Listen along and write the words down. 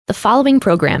The following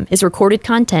program is recorded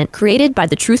content created by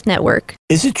the Truth Network.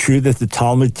 Is it true that the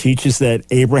Talmud teaches that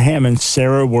Abraham and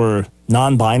Sarah were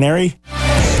non-binary?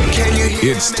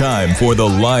 It's time for The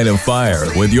Line of Fire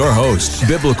with your host,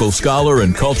 biblical scholar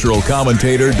and cultural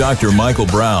commentator, Dr. Michael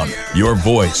Brown. Your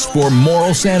voice for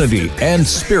moral sanity and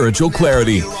spiritual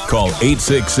clarity. Call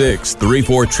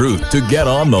 866-34-TRUTH to get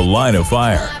on The Line of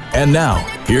Fire. And now,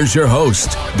 here's your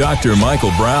host, Dr.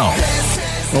 Michael Brown.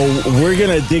 Well, we're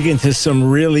going to dig into some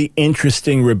really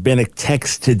interesting rabbinic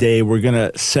texts today. We're going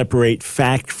to separate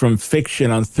fact from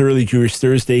fiction on Thoroughly Jewish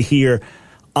Thursday here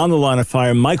on The Line of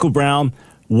Fire. Michael Brown,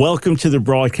 welcome to the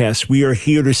broadcast. We are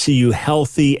here to see you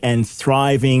healthy and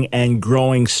thriving and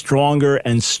growing stronger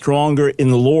and stronger in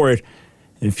the Lord,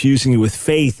 infusing you with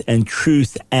faith and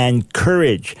truth and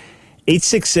courage.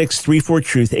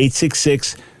 866-34-TRUTH,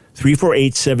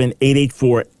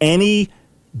 866-3487-884. Any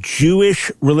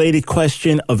Jewish-related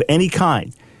question of any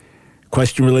kind,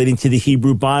 question relating to the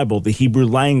Hebrew Bible, the Hebrew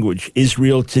language,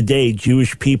 Israel today,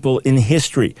 Jewish people in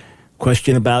history,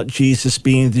 question about Jesus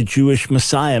being the Jewish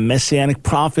Messiah, Messianic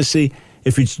prophecy,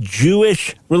 if it's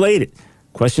Jewish-related,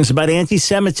 questions about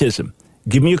anti-Semitism,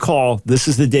 give me a call. This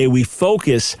is the day we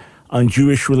focus on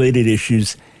Jewish-related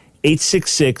issues,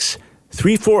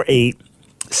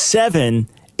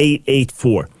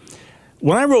 866-348-7884.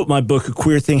 When I wrote my book, A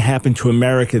Queer Thing Happened to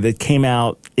America, that came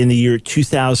out in the year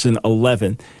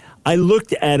 2011, I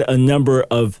looked at a number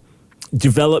of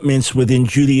developments within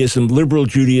Judaism, liberal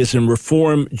Judaism,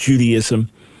 Reform Judaism.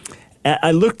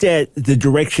 I looked at the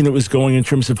direction it was going in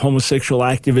terms of homosexual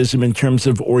activism, in terms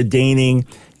of ordaining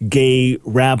gay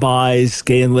rabbis,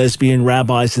 gay and lesbian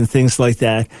rabbis, and things like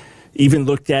that. Even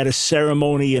looked at a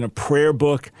ceremony in a prayer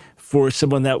book for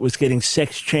someone that was getting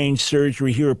sex change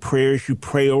surgery. Here are prayers, you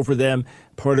pray over them,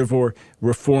 part of our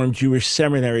Reformed Jewish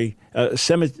ceremony.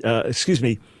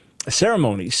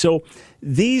 So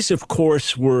these, of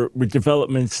course, were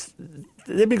developments.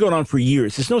 They've been going on for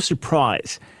years. There's no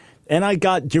surprise. And I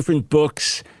got different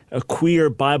books, queer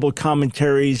Bible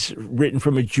commentaries written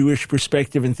from a Jewish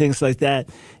perspective and things like that.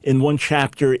 In one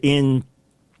chapter in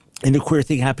The Queer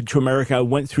Thing Happened to America, I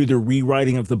went through the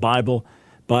rewriting of the Bible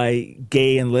by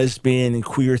gay and lesbian and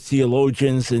queer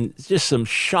theologians, and just some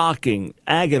shocking,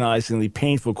 agonizingly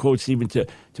painful quotes even to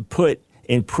put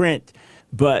in print,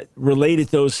 but related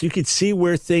those, you could see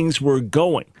where things were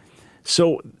going.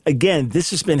 So again,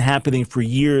 this has been happening for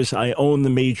years. I own the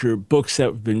major books that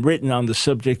have been written on the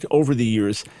subject over the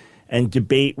years, and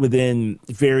debate within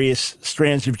various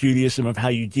strands of Judaism of how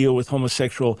you deal with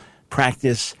homosexual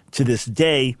practice to this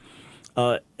day.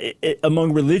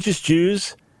 Among religious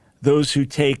Jews, those who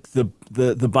take the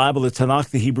Bible, the Tanakh,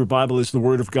 the Hebrew Bible, as the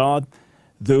Word of God,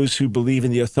 those who believe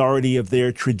in the authority of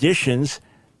their traditions,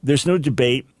 there's no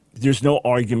debate, there's no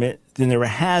argument, then there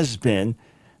has been,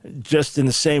 just in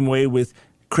the same way with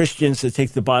Christians that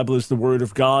take the Bible as the Word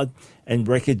of God and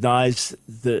recognize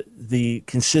the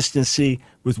consistency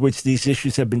with which these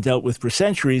issues have been dealt with for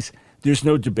centuries, there's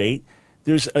no debate.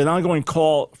 There's an ongoing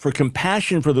call for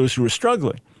compassion for those who are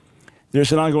struggling.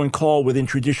 There's an ongoing call within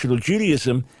traditional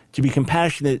Judaism to be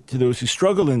compassionate to those who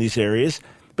struggle in these areas,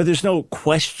 but there's no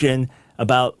question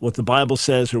about what the Bible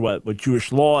says or what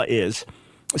Jewish law is.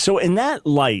 So in that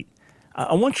light,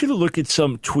 I want you to look at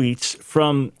some tweets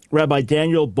from Rabbi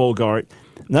Daniel Bogart.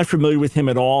 I'm not familiar with him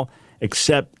at all,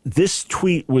 except this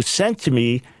tweet was sent to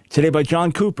me today by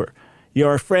John Cooper.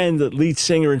 You're a friend, the lead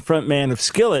singer and frontman of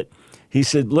Skillet. He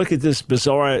said, look at this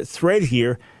bizarre thread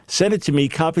here, sent it to me,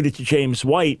 copied it to James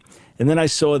White, and then I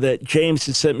saw that James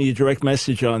had sent me a direct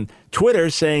message on Twitter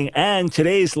saying, and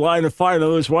today's Line of Fire, in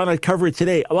other words, why not cover it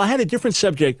today? Well, I had a different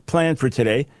subject planned for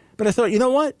today, but I thought, you know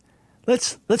what?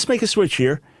 Let's make a switch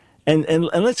here and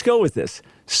let's go with this.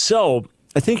 So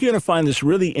I think you're going to find this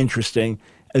really interesting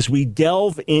as we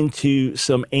delve into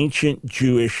some ancient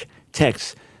Jewish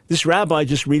texts. This rabbi,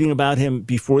 just reading about him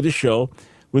before the show,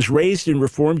 was raised in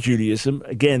Reformed Judaism.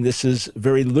 Again, this is a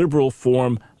very liberal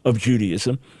form of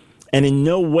Judaism. And in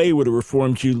no way would a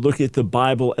Reformed Jew look at the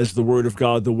Bible as the Word of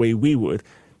God the way we would.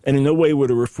 And in no way would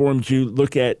a Reformed Jew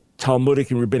look at Talmudic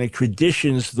and rabbinic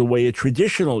traditions the way a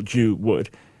traditional Jew would.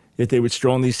 That they would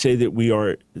strongly say that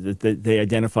that they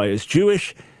identify as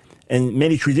Jewish. And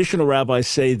many traditional rabbis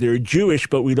say they're Jewish,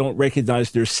 but we don't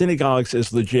recognize their synagogues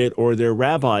as legit or their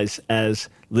rabbis as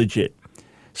legit.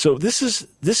 So this is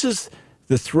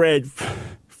the thread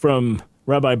from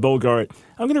Rabbi Bogart.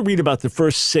 I'm going to read about the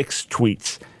first 6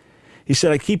 tweets. He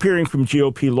said, I keep hearing from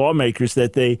GOP lawmakers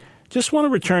that they just want to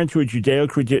return to a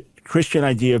Judeo-Christian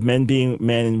idea of men being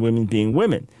men and women being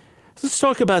women. Let's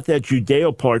talk about that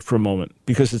Judeo part for a moment,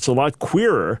 because it's a lot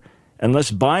queerer and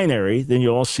less binary than you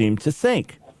all seem to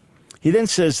think. He then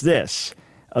says this,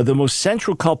 The most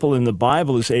central couple in the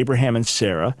Bible is Abraham and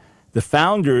Sarah, the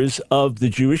founders of the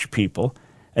Jewish people,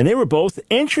 and they were both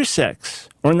intersex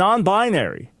or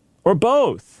non-binary or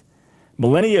both.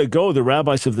 Millennia ago, the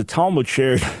rabbis of the Talmud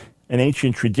shared an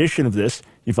ancient tradition of this,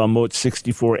 Yevamot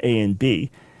 64a and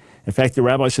b. In fact, the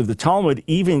rabbis of the Talmud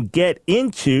even get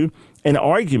into an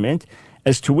argument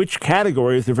as to which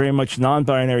category of the very much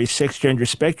non-binary sex-gender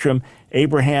spectrum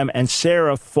Abraham and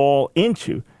Sarah fall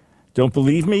into. Don't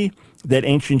believe me that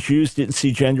ancient Jews didn't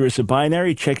see gender as a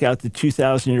binary? Check out the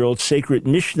 2,000-year-old sacred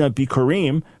Mishnah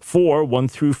Bikurim 4, 1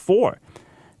 through 4.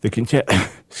 The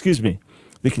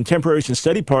contemporaries and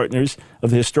study partners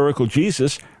of the historical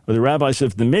Jesus are the rabbis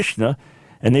of the Mishnah,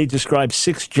 and they describe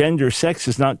 6 gender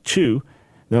sexes, not 2.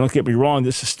 Now, don't get me wrong,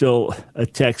 this is still a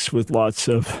text with lots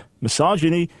of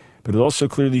misogyny, but it also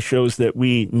clearly shows that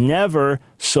we never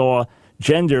saw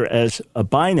gender as a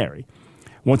binary.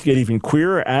 Want to get even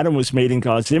queerer? Adam was made in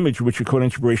God's image, which according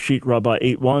to Bereshit Rabbah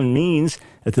 8:1 means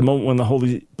at the moment when the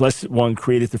Holy Blessed One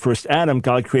created the first Adam,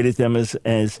 God created them as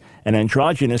an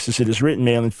androgynous, as it is written,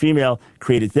 male and female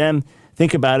created them.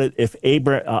 Think about it. If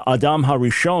Adam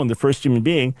HaRishon, the first human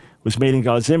being, was made in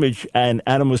God's image, and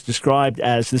Adam was described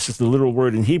as, this is the literal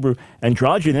word in Hebrew,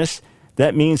 androgynous,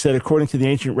 that means that according to the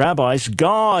ancient rabbis,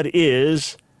 God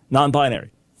is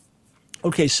non-binary.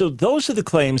 Okay, so those are the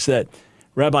claims that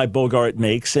Rabbi Bogart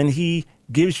makes, and he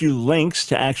gives you links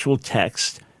to actual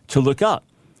text to look up.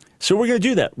 So we're going to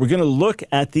do that. We're going to look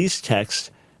at these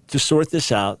texts to sort this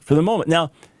out for the moment.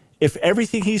 Now, if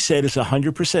everything he said is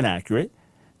 100% accurate,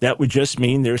 that would just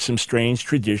mean there's some strange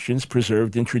traditions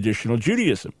preserved in traditional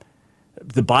Judaism.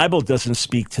 The Bible doesn't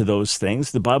speak to those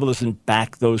things. The Bible doesn't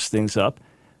back those things up.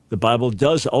 The Bible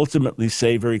does ultimately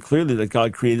say very clearly that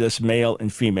God created us male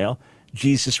and female.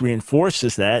 Jesus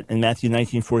reinforces that in Matthew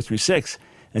 19, 4 through 6,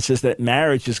 and says that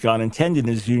marriage is God intended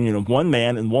as the union of one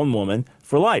man and one woman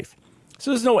for life.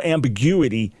 So there's no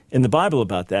ambiguity in the Bible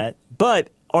about that. But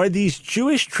are these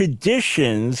Jewish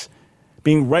traditions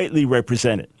being rightly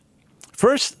represented?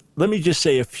 First, let me just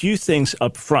say a few things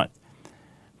up front.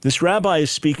 This rabbi is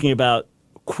speaking about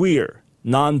queer,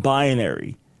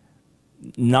 non-binary,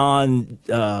 non-gender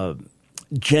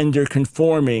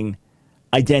conforming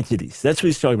identities. That's what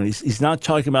he's talking about. He's not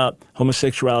talking about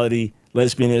homosexuality,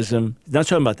 lesbianism. He's not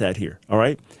talking about that here, all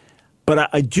right? But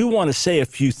I do want to say a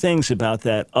few things about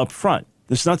that up front.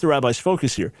 This is not the rabbi's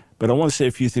focus here, but I want to say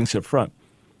a few things up front.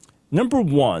 Number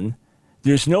one,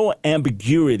 there's no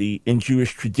ambiguity in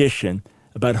Jewish tradition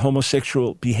about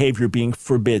homosexual behavior being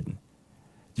forbidden.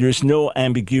 There's no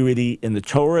ambiguity in the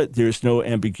Torah. There's no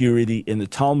ambiguity in the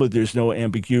Talmud. There's no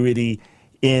ambiguity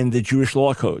in the Jewish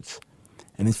law codes.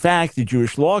 And in fact, the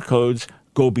Jewish law codes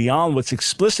go beyond what's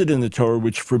explicit in the Torah,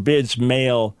 which forbids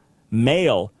male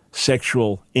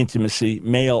sexual intimacy,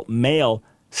 male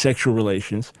sexual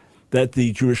relations, that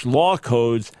the Jewish law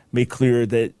codes make clear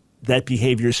that that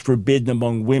behavior is forbidden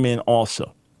among women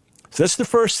also. So that's the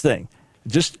first thing.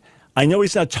 I know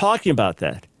he's not talking about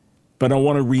that, but I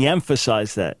want to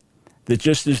reemphasize that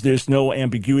just as there's no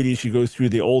ambiguity as you go through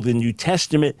the Old and New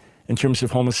Testament in terms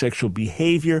of homosexual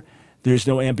behavior, there's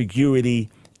no ambiguity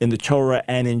in the Torah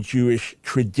and in Jewish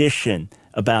tradition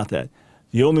about that.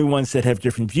 The only ones that have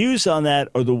different views on that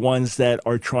are the ones that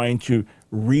are trying to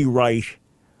rewrite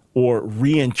or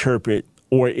reinterpret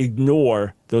or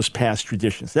ignore those past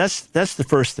traditions. That's the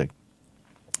first thing.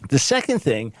 The second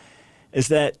thing is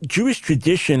that Jewish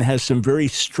tradition has some very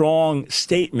strong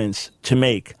statements to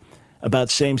make about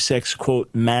same-sex, quote,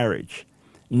 marriage.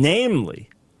 Namely,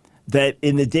 that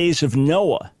in the days of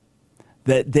Noah,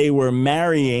 that they were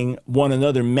marrying one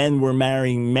another. Men were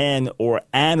marrying men, or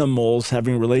animals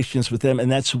having relations with them.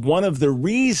 And that's one of the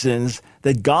reasons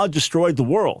that God destroyed the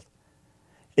world.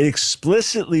 It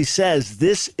explicitly says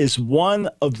this is one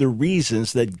of the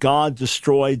reasons that God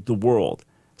destroyed the world.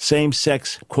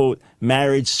 Same-sex, quote,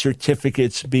 marriage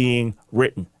certificates being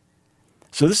written.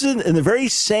 So this is in the very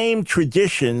same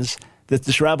traditions that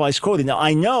this rabbi is quoting. Now,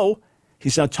 I know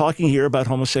he's not talking here about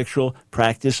homosexual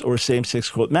practice or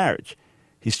same-sex, quote, marriage.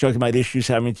 He's talking about issues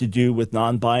having to do with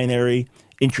non-binary,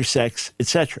 intersex,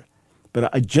 etc.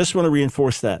 But I just want to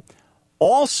reinforce that.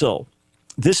 Also,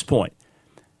 this point,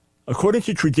 according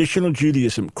to traditional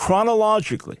Judaism,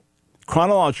 chronologically,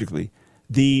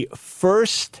 the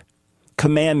first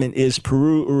commandment is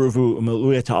Peru Uravu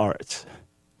Umaluya Ta'aretz.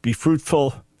 Be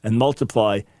fruitful and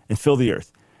multiply and fill the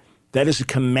earth. That is a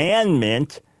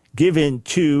commandment given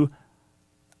to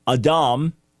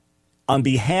Adam on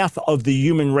behalf of the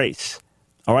human race.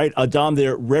 All right, Adam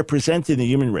there representing the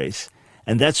human race.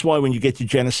 And that's why when you get to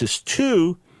Genesis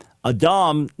 2,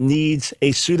 Adam needs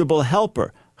a suitable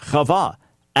helper, Chava.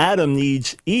 Adam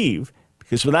needs Eve,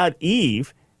 because without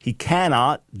Eve,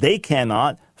 they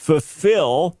cannot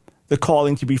fulfill the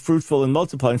calling to be fruitful and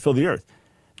multiply and fill the earth.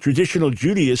 Traditional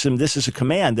Judaism, this is a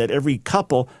command that every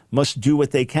couple must do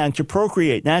what they can to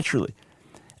procreate naturally.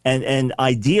 And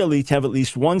ideally to have at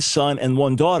least one son and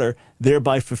one daughter,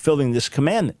 thereby fulfilling this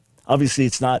commandment. Obviously,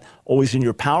 it's not always in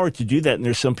your power to do that, and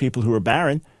there's some people who are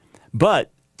barren.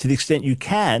 But to the extent you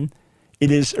can, it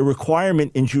is a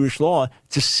requirement in Jewish law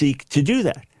to seek to do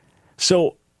that.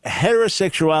 So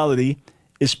heterosexuality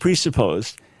is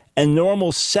presupposed, and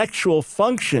normal sexual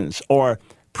functions are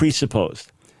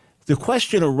presupposed. The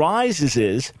question arises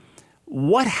is,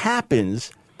 what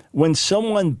happens when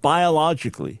someone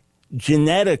biologically,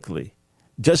 genetically,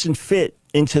 doesn't fit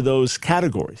into those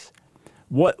categories?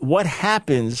 What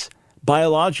happens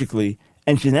biologically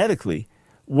and genetically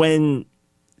when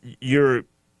you're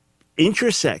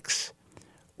intersex,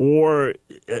 or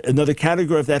another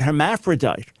category of that,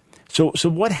 hermaphrodite? So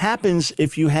what happens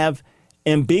if you have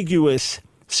ambiguous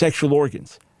sexual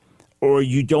organs, or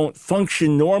you don't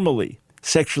function normally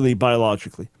sexually,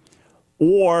 biologically,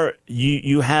 or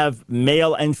you have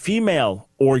male and female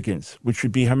organs, which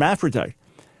would be hermaphrodite?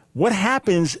 What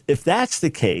happens if that's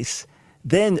the case?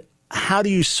 Then how do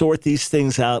you sort these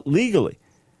things out legally?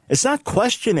 It's not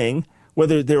questioning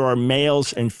whether there are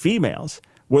males and females,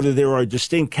 whether there are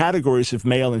distinct categories of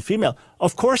male and female.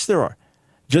 Of course there are.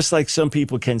 Just like some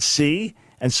people can see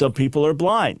and some people are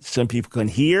blind. Some people can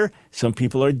hear, some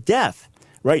people are deaf,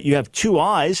 right? You have two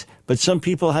eyes, but some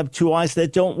people have two eyes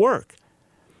that don't work.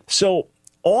 So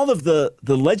all of the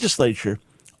legislature,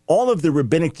 all of the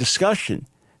rabbinic discussion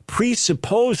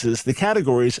presupposes the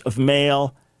categories of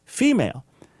male, female.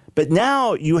 But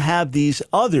now you have these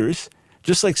others,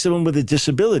 just like someone with a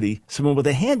disability, someone with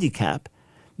a handicap,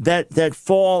 that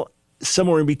fall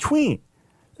somewhere in between.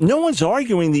 No one's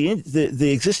arguing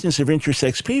the existence of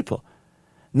intersex people.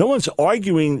 No one's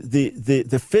arguing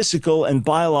the physical and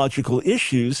biological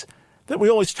issues that we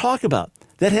always talk about.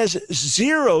 That has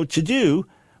zero to do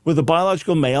with a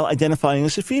biological male identifying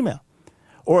as a female,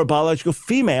 or a biological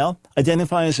female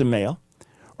identifying as a male,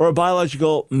 or a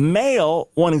biological male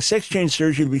wanting sex change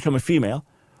surgery to become a female,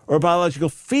 or a biological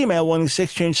female wanting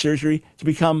sex change surgery to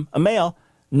become a male.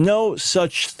 No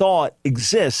such thought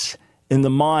exists in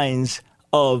the minds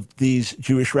of these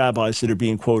Jewish rabbis that are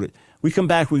being quoted. We come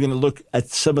back, we're going to look at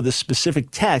some of the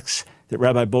specific texts that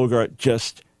Rabbi Bogart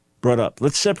just brought up.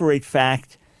 Let's separate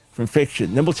fact from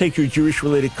fiction. Then we'll take your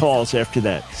Jewish-related calls after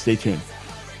that. Stay tuned.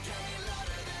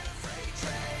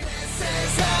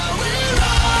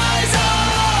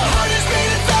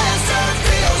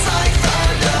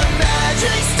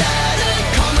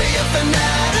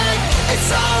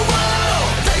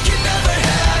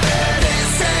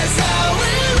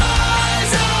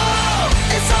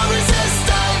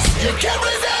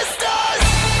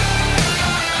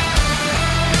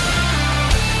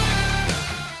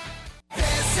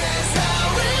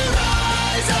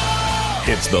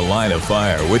 It's The Line of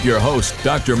Fire with your host,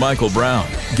 Dr. Michael Brown.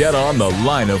 Get on The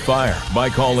Line of Fire by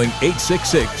calling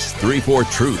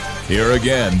 866-34-TRUTH. Here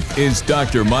again is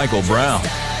Dr. Michael Brown.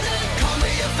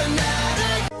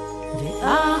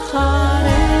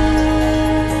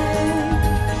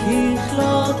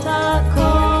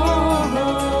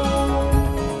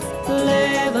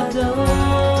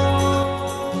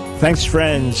 Thanks,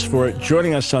 friends, for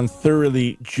joining us on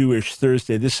Thoroughly Jewish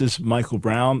Thursday. This is Michael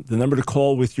Brown. The number to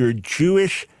call with your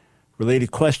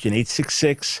Jewish-related question,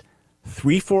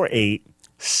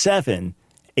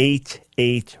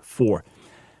 866-348-7884.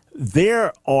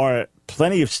 There are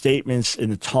plenty of statements in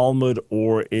the Talmud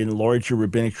or in larger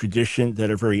rabbinic tradition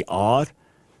that are very odd.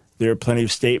 There are plenty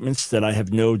of statements that I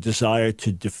have no desire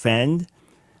to defend.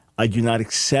 I do not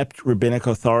accept rabbinic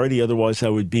authority, otherwise I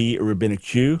would be a rabbinic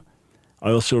Jew. I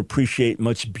also appreciate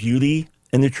much beauty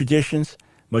in the traditions,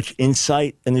 much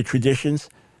insight in the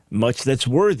traditions, much that's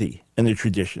worthy in the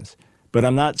traditions. But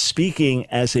I'm not speaking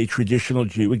as a traditional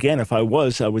Jew. Again, if I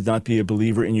was, I would not be a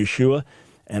believer in Yeshua,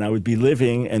 and I would be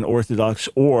living an Orthodox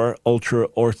or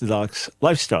ultra-Orthodox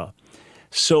lifestyle.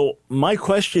 So my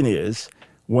question is,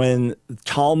 when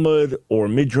Talmud or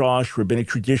Midrash, rabbinic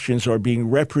traditions are being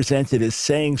represented as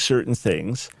saying certain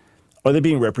things, are they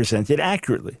being represented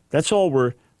accurately? That's all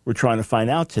we're trying to find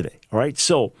out today, all right?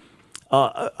 So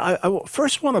I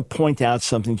first want to point out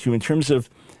something to you in terms of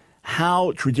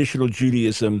how traditional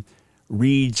Judaism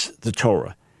reads the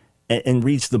Torah and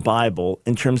reads the Bible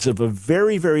in terms of a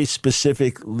very, very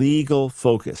specific legal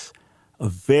focus, a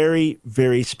very,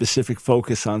 very specific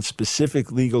focus on specific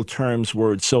legal terms,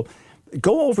 words. So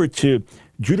go over to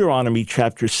Deuteronomy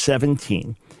chapter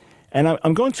 17, and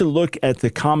I'm going to look at the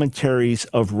commentaries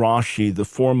of Rashi, the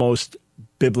foremost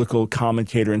biblical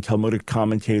commentator and Talmudic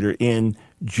commentator in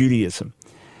Judaism.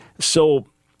 So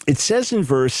it says in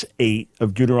verse 8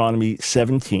 of Deuteronomy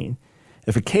 17,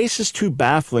 if a case is too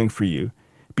baffling for you,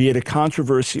 be it a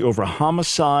controversy over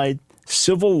homicide,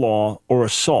 civil law, or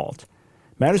assault,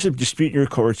 matters of dispute in your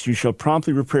courts, you shall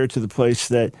promptly repair to the place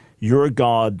that your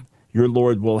God, your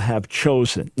Lord, will have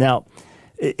chosen. Now,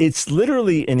 it's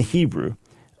literally in Hebrew,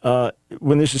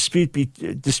 when there's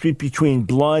a dispute between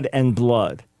blood and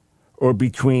blood, or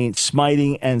between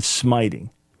smiting and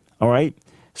smiting. All right?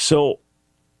 So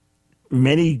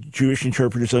many Jewish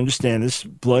interpreters understand this,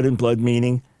 blood and blood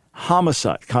meaning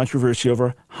homicide, controversy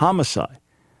over homicide,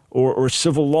 or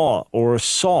civil law, or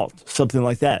assault, something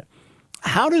like that.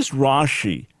 How does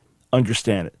Rashi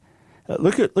understand it?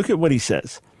 Look at what he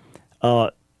says.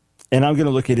 And I'm going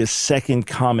to look at his second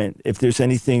comment, if there's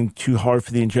anything too hard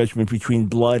for the judgment between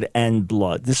blood and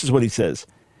blood. This is what he says.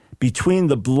 Between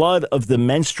the blood of the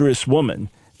menstruous woman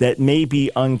that may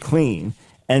be unclean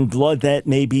and blood that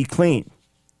may be clean.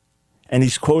 And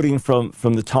he's quoting from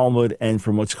the Talmud and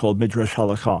from what's called Midrash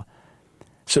Halakha.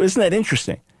 So isn't that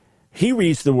interesting? He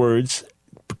reads the words,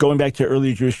 going back to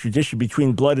earlier Jewish tradition,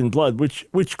 between blood and blood,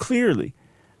 which clearly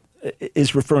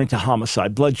is referring to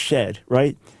homicide, bloodshed,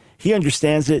 right? He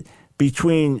understands it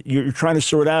between, you're trying to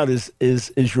sort out,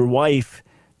 is your wife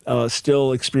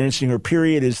still experiencing her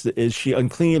period? Is she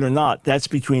unclean or not? That's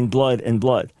between blood and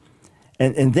blood.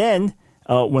 And then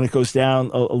when it goes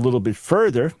down a little bit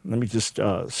further, let me just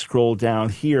scroll down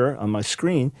here on my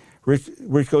screen, where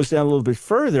it goes down a little bit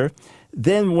further,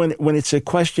 then when it's a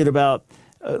question about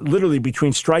literally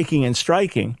between striking and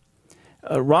striking,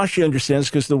 Rashi understands,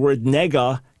 because the word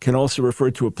nega can also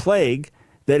refer to a plague,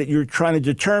 that you're trying to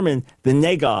determine the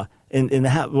nega in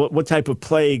what type of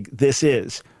plague this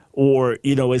is. Or,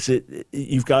 is it,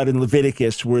 you've got in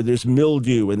Leviticus where there's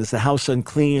mildew and is the house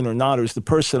unclean or not, or is the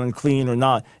person unclean or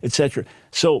not, etc.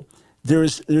 So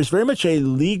there's very much a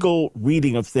legal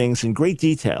reading of things in great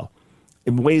detail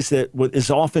in ways that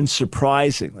is often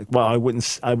surprising. Like, wow, I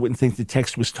wouldn't think the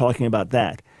text was talking about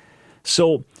that.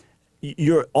 So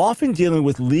you're often dealing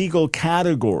with legal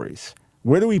categories.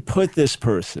 Where do we put this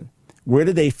person? Where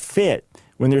do they fit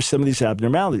when there's some of these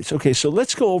abnormalities? Okay, so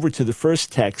let's go over to the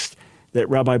first text that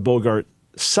Rabbi Bogart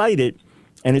cited,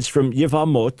 and it's from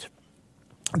Yevamot.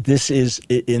 This is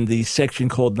in the section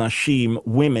called Nashim,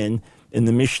 Women, in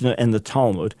the Mishnah and the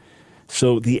Talmud.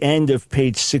 So the end of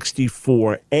page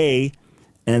 64a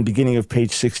and beginning of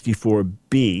page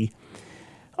 64b.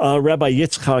 Rabbi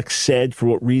Yitzchak said, for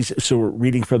what reason, so we're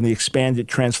reading from the expanded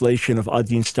translation of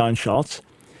Adin Steinschaltz.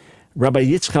 Rabbi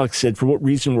Yitzchak said, for what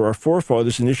reason were our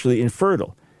forefathers initially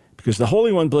infertile? Because the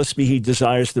Holy One, blessed be He,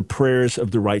 desires the prayers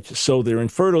of the righteous. So they're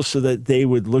infertile so that they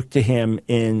would look to Him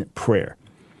in prayer.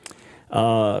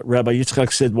 Rabbi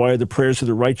Yitzchak said, why are the prayers of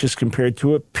the righteous compared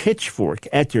to a pitchfork?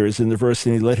 Eter is in the verse,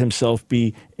 and he let himself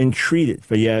be entreated.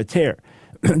 Vayater.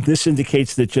 This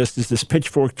indicates that just as this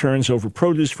pitchfork turns over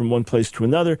produce from one place to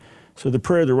another, so the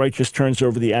prayer of the righteous turns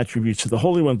over the attributes of the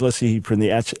Holy One, blessed He, from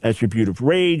the attribute of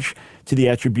rage to the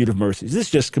attribute of mercy. This is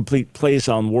just complete plays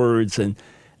on words and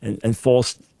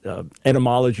false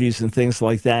etymologies and things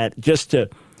like that, just to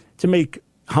make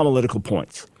homiletical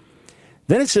points.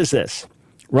 Then it says this.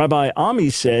 Rabbi Ami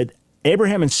said,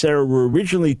 Abraham and Sarah were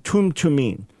originally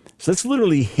tumtumin. So that's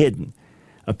literally hidden.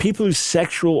 People whose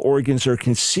sexual organs are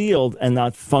concealed and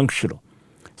not functional.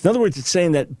 In other words, it's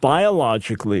saying that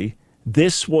biologically,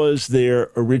 this was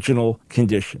their original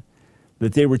condition,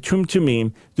 that they were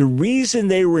tumtumim. The reason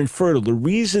they were infertile, the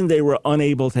reason they were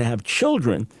unable to have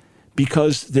children,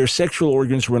 because their sexual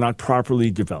organs were not properly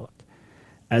developed.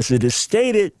 As it is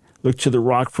stated, look to the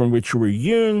rock from which you were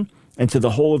hewn, and to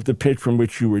the hole of the pit from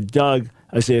which you were dug,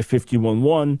 Isaiah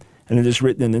 51:1. And it is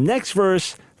written in the next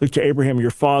verse, look to Abraham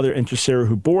your father and to Sarah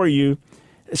who bore you.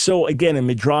 So again, a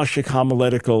midrashic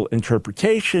homiletical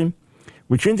interpretation,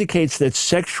 which indicates that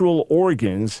sexual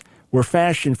organs were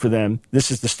fashioned for them,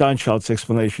 this is the Steinschaltz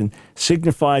explanation,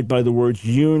 signified by the words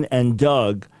hewn and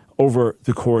dug over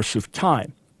the course of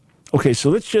time. Okay, so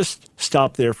let's just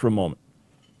stop there for a moment.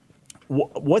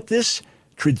 What this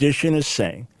tradition is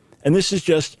saying, and this is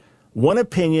just one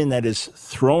opinion that is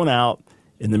thrown out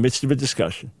in the midst of a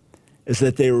discussion, is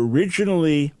that they were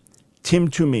originally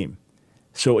timtumim.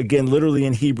 So again, literally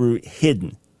in Hebrew,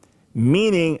 hidden,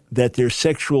 meaning that their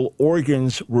sexual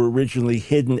organs were originally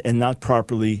hidden and not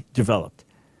properly developed.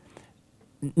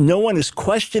 No one is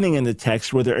questioning in the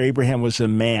text whether Abraham was a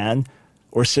man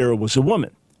or Sarah was a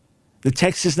woman. The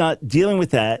text is not dealing with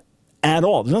that at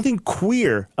all. There's nothing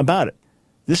queer about it.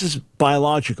 This is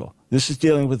biological. This is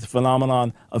dealing with the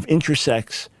phenomenon of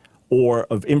intersex or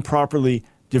of improperly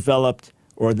developed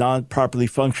or non-properly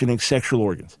functioning sexual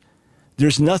organs.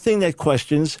 There's nothing that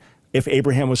questions if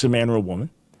Abraham was a man or a woman.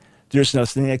 There's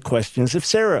nothing that questions if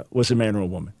Sarah was a man or a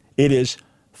woman. It is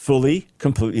fully,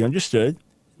 completely understood.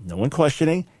 No one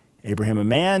questioning. Abraham a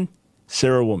man,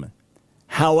 Sarah a woman.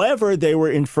 However, they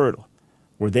were infertile.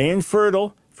 Were they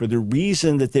infertile for the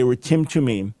reason that they were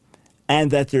Timtumim and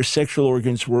that their sexual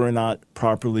organs were not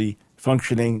properly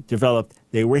functioning, developed?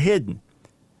 They were hidden.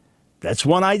 That's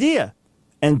one idea.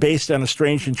 And based on a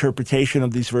strange interpretation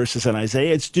of these verses in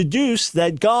Isaiah, it's deduced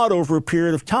that God, over a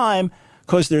period of time,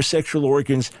 caused their sexual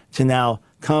organs to now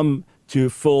come to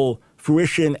full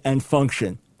fruition and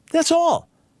function. That's all.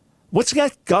 What's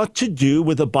that got to do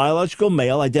with a biological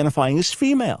male identifying as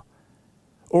female?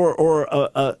 Or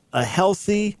a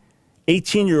healthy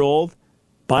 18-year-old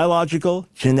biological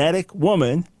genetic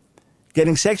woman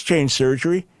getting sex change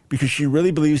surgery because she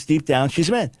really believes deep down she's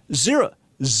a man?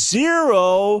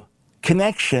 Zero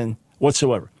connection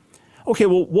whatsoever. Okay,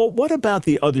 well, what about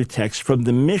the other text from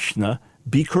the Mishnah,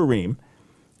 Bikurim?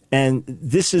 And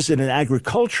this is in an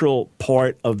agricultural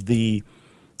part of the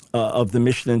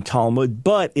Mishnah and Talmud,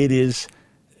 but it is,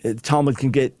 Talmud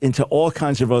can get into all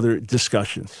kinds of other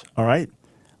discussions, all right?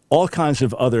 All kinds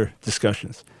of other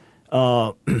discussions.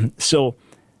 So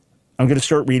I'm going to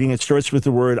start reading. It starts with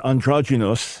the word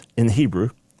androgynous in Hebrew,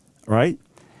 all right?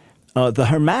 The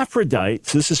hermaphrodite,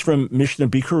 so this is from Mishnah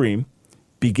Bikurim,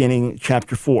 beginning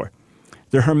chapter 4.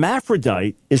 The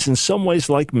hermaphrodite is in some ways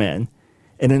like men,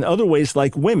 and in other ways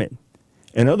like women.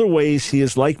 In other ways, he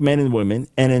is like men and women,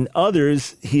 and in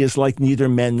others, he is like neither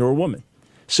men nor women.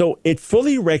 So it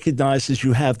fully recognizes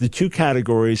you have the two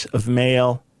categories of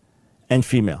male and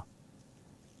female.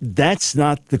 That's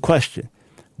not the question.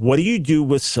 What do you do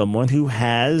with someone who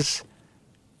has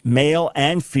male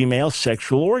and female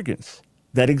sexual organs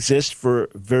that exist for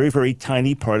a very, very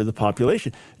tiny part of the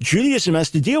population? Judaism has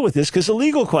to deal with this because of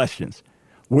legal questions.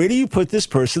 Where do you put this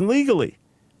person legally?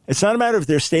 It's not a matter of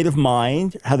their state of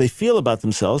mind, how they feel about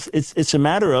themselves. It's a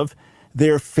matter of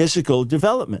their physical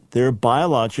development, their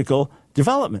biological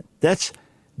development. That's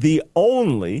the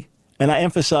only, and I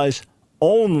emphasize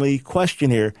only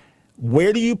question here.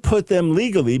 Where do you put them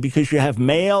legally? Because you have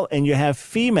male and you have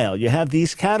female. You have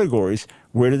these categories.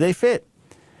 Where do they fit?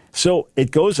 So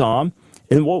it goes on.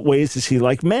 In what ways is he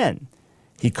like men?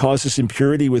 He causes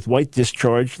impurity with white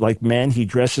discharge like men. He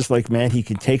dresses like men. He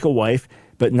can take a wife,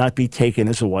 but not be taken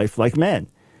as a wife like men.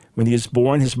 When he is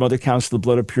born, his mother counts the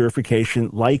blood of purification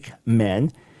like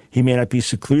men. He may not be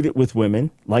secluded with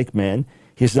women like men.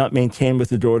 He is not maintained with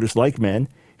the daughters like men.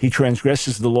 He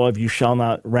transgresses the law of you shall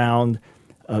not round,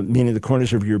 meaning the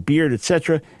corners of your beard,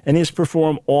 etc. And he has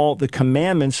performed all the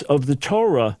commandments of the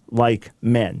Torah like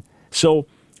men. So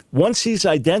once he's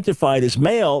identified as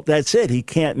male, that's it. He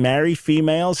can't marry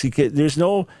females. There's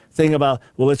no thing about,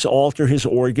 well, let's alter his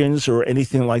organs or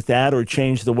anything like that or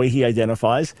change the way he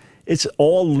identifies. It's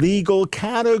all legal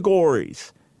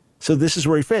categories. So this is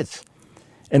where he fits.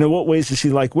 And in what ways is he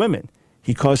like women?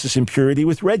 He causes impurity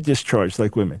with red discharge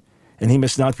like women. And he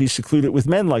must not be secluded with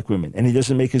men like women. And he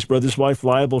doesn't make his brother's wife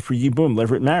liable for yibum,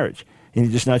 levirate marriage. And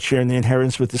he does not share in the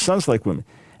inheritance with his sons like women.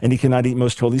 And he cannot eat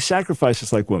most holy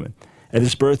sacrifices like women. At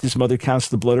his birth, his mother counts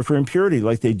the blood of her impurity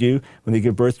like they do when they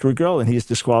give birth to a girl, and he is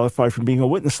disqualified from being a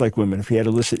witness like women. If he had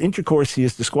illicit intercourse, he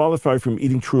is disqualified from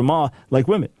eating truma like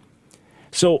women.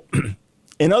 So,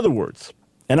 in other words,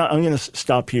 and I'm going to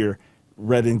stop here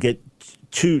rather than get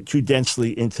too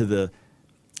densely into the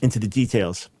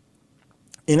details.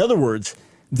 In other words,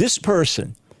 this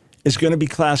person is going to be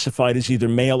classified as either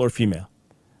male or female,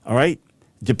 all right,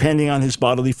 depending on his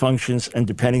bodily functions and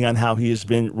depending on how he has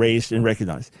been raised and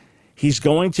recognized. He's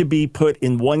going to be put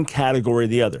in one category or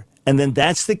the other. And then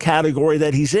that's the category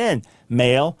that he's in,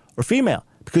 male or female,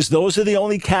 because those are the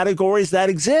only categories that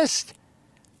exist.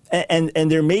 And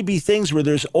there may be things where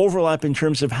there's overlap in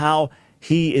terms of how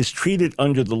he is treated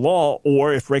under the law,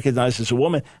 or if recognized as a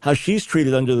woman, how she's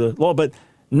treated under the law. But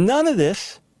none of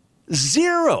this,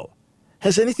 zero,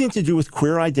 has anything to do with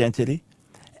queer identity,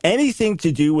 anything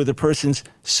to do with a person's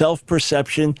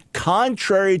self-perception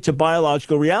contrary to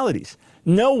biological realities.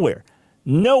 Nowhere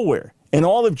in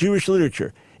all of Jewish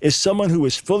literature is someone who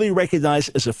is fully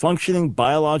recognized as a functioning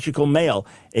biological male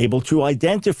able to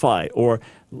identify or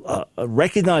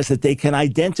recognize that they can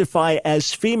identify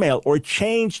as female or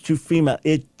change to female.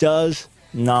 It does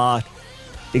not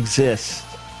exist.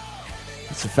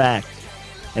 It's a fact.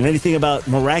 And anything about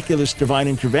miraculous divine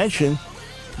intervention,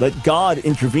 let God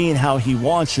intervene how he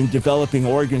wants in developing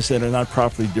organs that are not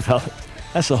properly developed.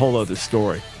 That's a whole other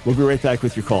story. We'll be right back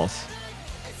with your calls.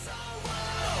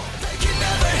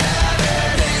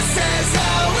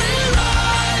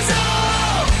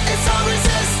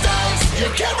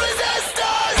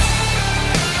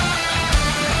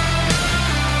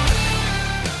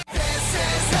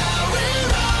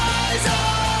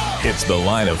 It's The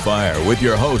Line of Fire with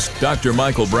your host, Dr.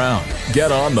 Michael Brown. Get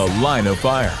on The Line of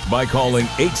Fire by calling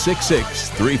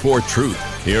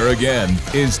 866-34-TRUTH. Here again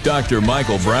is Dr.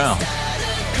 Michael Brown.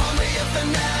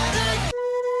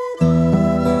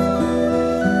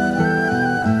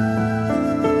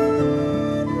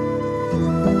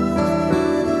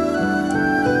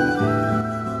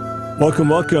 Welcome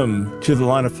to The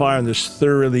Line of Fire on this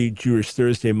Thoroughly Jewish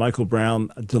Thursday. Michael Brown,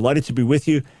 delighted to be with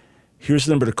you. Here's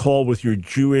the number to call with your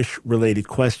Jewish-related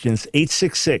questions,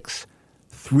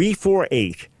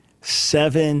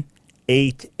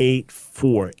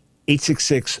 866-348-7884,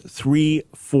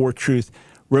 866-34-TRUTH.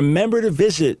 Remember to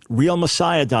visit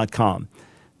realmessiah.com.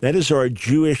 That is our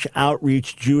Jewish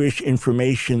outreach, Jewish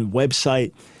information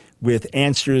website with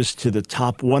answers to the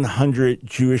top 100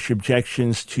 Jewish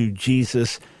objections to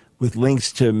Jesus, with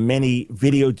links to many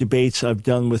video debates I've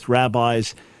done with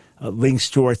rabbis, links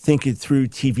to our Think It Through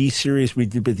TV series we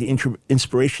did with the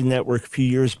Inspiration Network a few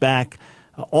years back,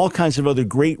 all kinds of other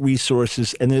great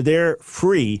resources, and they're there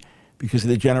free because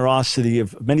of the generosity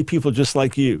of many people just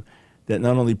like you that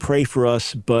not only pray for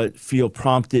us, but feel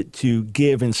prompted to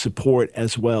give and support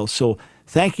as well. So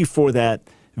thank you for that.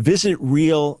 Visit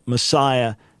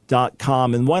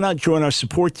realmessiah.com, and why not join our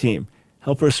support team?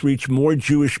 Help us reach more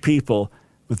Jewish people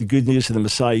with the good news of the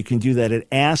Messiah. You can do that at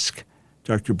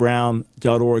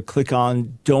askdrbrown.org. Click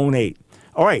on Donate.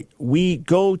 All right, we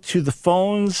go to the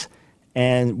phones,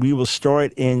 and we will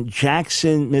start in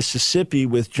Jackson, Mississippi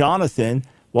with Jonathan.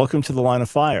 Welcome to The Line of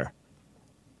Fire.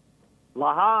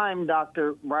 L'chaim,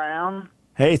 Dr. Brown.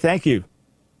 Hey, thank you.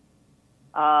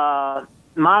 My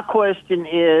question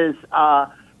is,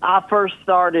 I first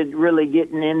started really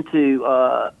getting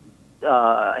into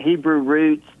Hebrew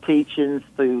roots teachings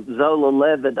through Zola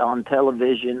Levitt on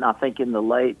television, I think in the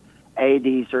late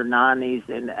 80s or 90s,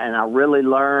 and I really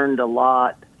learned a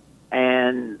lot.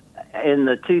 And in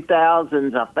the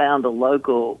 2000s, I found a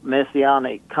local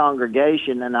Messianic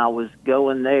congregation, and I was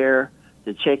going there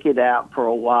to check it out for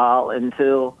a while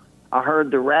until I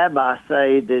heard the rabbi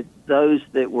say that those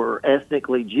that were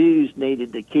ethnically Jews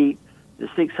needed to keep the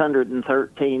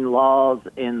 613 laws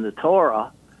in the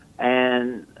Torah.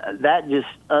 And that just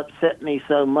upset me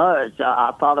so much.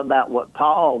 I thought about what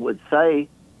Paul would say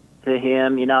to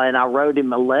him, and I wrote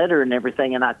him a letter and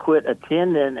everything, and I quit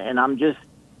attending, and I'm just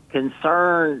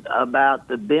concerned about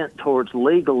the bent towards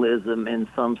legalism in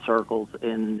some circles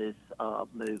in this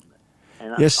movement.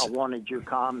 And yes. I wanted your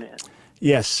comment.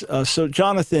 Yes. So,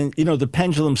 Jonathan, the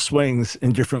pendulum swings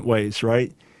in different ways,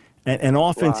 right? And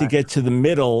often to get to the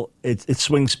middle, it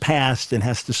swings past and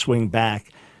has to swing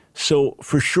back. So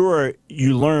for sure,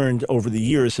 you learned over the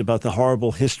years about the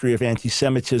horrible history of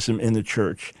anti-Semitism in the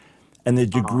church and the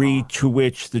degree to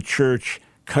which the church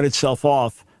cut itself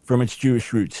off from its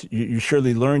Jewish roots. You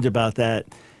surely learned about that.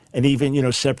 And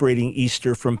even, separating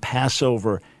Easter from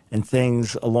Passover and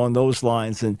things along those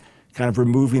lines and kind of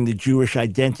removing the Jewish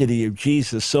identity of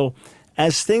Jesus. So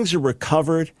as things are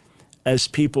recovered, as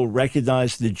people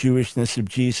recognize the Jewishness of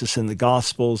Jesus in the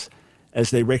Gospels, as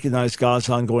they recognize God's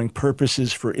ongoing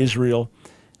purposes for Israel,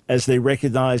 as they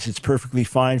recognize it's perfectly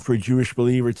fine for a Jewish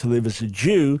believer to live as a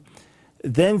Jew,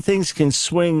 then things can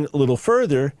swing a little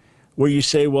further where you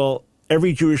say, well,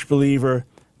 every Jewish believer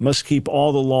must keep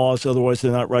all the laws, otherwise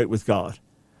they're not right with God.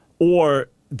 Or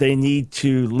they need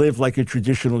to live like a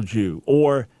traditional Jew.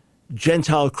 Or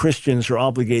Gentile Christians are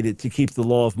obligated to keep the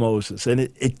law of Moses. And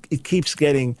it keeps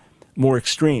getting more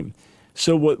extreme.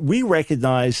 So what we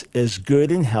recognize as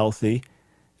good and healthy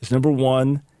is, number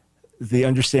one, the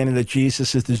understanding that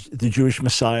Jesus is the Jewish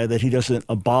Messiah, that he doesn't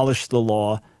abolish the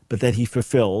law, but that he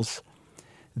fulfills,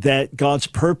 that God's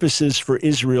purposes for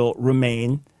Israel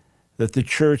remain, that the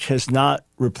church has not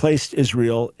replaced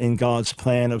Israel in God's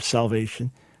plan of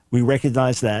salvation. We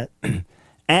recognize that.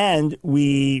 And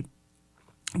we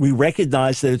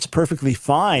recognize that it's perfectly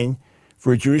fine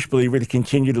for a Jewish believer to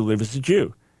continue to live as a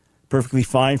Jew. Perfectly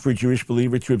fine for a Jewish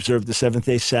believer to observe the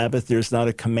seventh-day Sabbath. There's not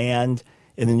a command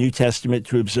in the New Testament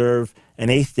to observe an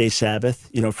eighth-day Sabbath,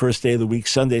 first day of the week,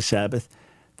 Sunday Sabbath.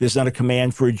 There's not a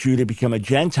command for a Jew to become a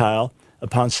Gentile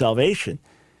upon salvation.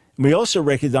 And we also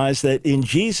recognize that in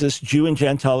Jesus, Jew and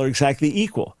Gentile are exactly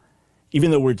equal.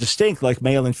 Even though we're distinct, like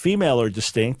male and female are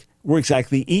distinct, we're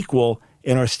exactly equal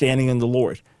in our standing in the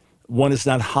Lord. One is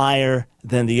not higher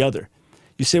than the other.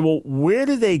 You say, well, where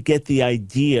do they get the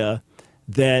idea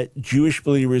that Jewish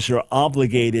believers are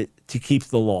obligated to keep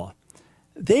the law?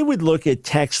 They would look at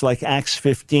texts like Acts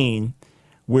 15,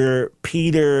 where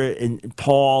Peter and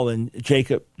Paul and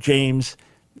James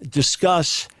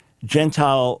discuss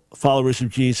Gentile followers of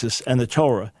Jesus and the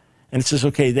Torah. And it says,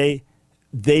 okay,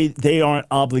 they aren't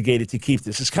obligated to keep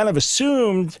this. It's kind of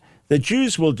assumed that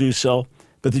Jews will do so,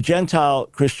 but the Gentile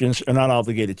Christians are not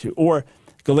obligated to. Or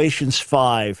Galatians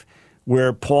 5,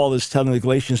 where Paul is telling the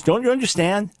Galatians, don't you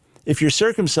understand? If you're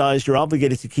circumcised, you're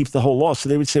obligated to keep the whole law. So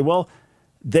they would say, well,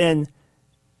 then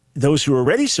those who are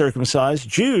already circumcised,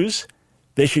 Jews,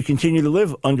 they should continue to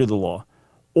live under the law.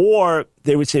 Or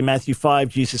they would say, Matthew 5,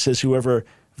 Jesus says, whoever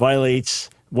violates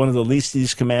one of the least of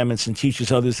these commandments and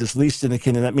teaches others is least in the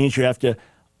kingdom. That means you have to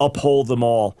uphold them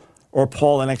all. Or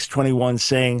Paul in Acts 21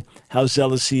 saying how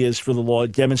zealous he is for the law,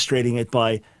 demonstrating it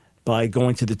by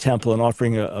going to the temple and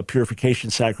offering a purification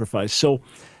sacrifice. So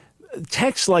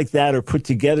texts like that are put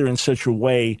together in such a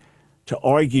way to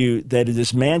argue that it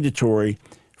is mandatory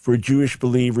for Jewish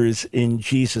believers in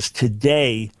Jesus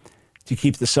today to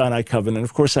keep the Sinai covenant.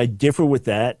 Of course, I differ with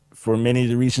that for many of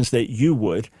the reasons that you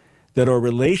would, that our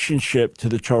relationship to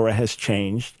the Torah has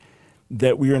changed,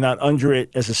 that we are not under it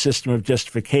as a system of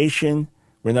justification,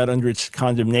 we're not under its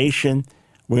condemnation,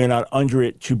 we are not under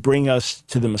it to bring us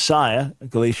to the Messiah,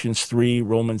 Galatians 3,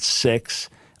 Romans 6,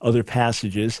 other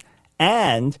passages,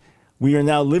 and we are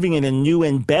now living in a new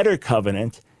and better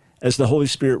covenant as the Holy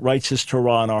Spirit writes his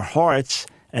Torah in our hearts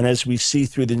and as we see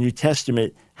through the New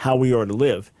Testament how we are to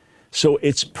live. So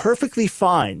it's perfectly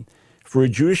fine for a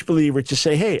Jewish believer to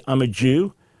say, hey, I'm a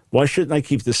Jew. Why shouldn't I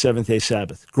keep the seventh-day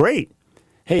Sabbath? Great.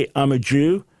 Hey, I'm a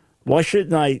Jew. Why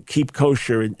shouldn't I keep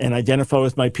kosher and identify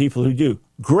with my people who do?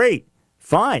 Great.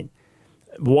 Fine.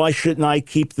 Why shouldn't I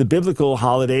keep the biblical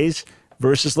holidays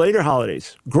versus later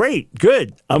holidays? Great.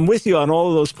 Good. I'm with you on all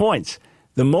of those points.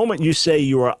 The moment you say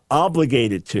you are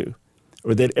obligated to,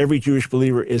 or that every Jewish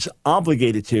believer is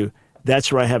obligated to,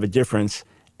 that's where I have a difference.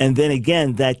 And then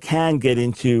again, that can get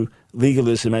into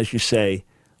legalism, as you say,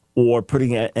 or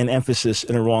putting an emphasis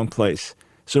in a wrong place.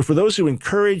 So for those who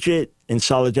encourage it in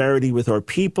solidarity with our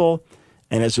people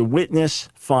and as a witness,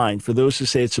 fine. For those who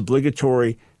say it's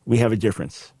obligatory, we have a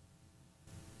difference.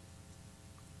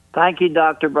 Thank you,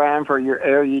 Dr. Brown, for your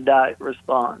erudite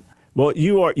response. Well,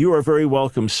 you are very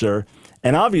welcome, sir.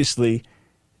 And obviously,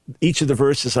 each of the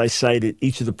verses I cited,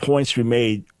 each of the points we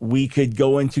made, we could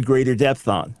go into greater depth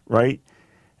on, right?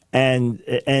 And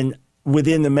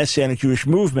within the Messianic Jewish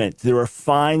movement, there are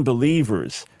fine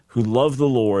believers who love the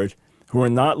Lord, who are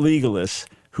not legalists,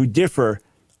 who differ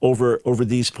over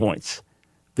these points.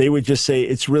 They would just say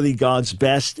it's really God's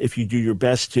best if you do your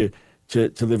best to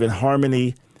live in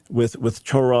harmony with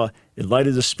Torah, in light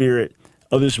of the Spirit.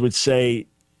 Others would say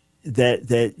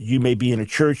that you may be in a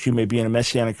church, you may be in a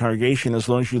Messianic congregation, as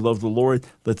long as you love the Lord,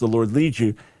 let the Lord lead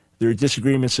you. There are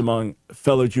disagreements among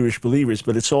fellow Jewish believers,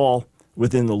 but it's all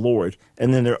within the Lord.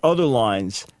 And then there are other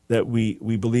lines that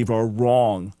we believe are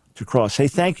wrong to cross. Hey,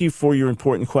 thank you for your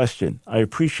important question. I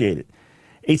appreciate it.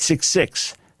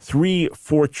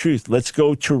 866-34-TRUTH. Let's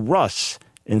go to Russ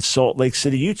in Salt Lake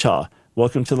City, Utah.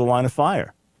 Welcome to the Line of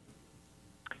Fire.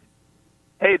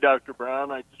 Hey, Dr.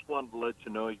 Brown, I just wanted to let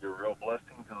you know you're a real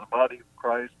blessing to the body of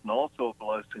Christ and also a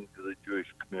blessing to the Jewish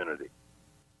community.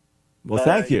 Well,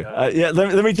 thank you.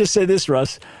 Let me just say this,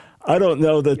 Russ. I don't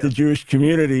know that the Jewish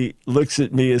community looks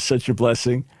at me as such a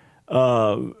blessing.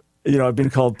 I've been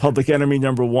called public enemy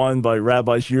number one by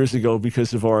rabbis years ago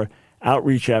because of our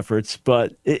outreach efforts.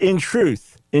 But in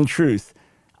truth,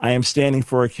 I am standing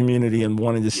for our community and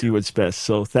wanting to see what's best.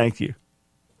 So thank you.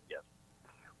 Yes.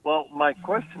 Well, my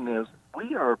question is,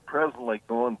 we are presently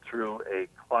going through a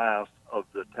class of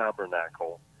the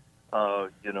tabernacle,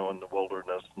 in the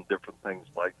wilderness and different things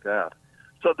like that.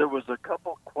 So there was a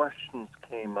couple questions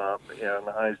came up, and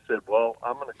I said, well,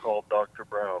 I'm going to call Dr.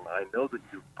 Brown. I know that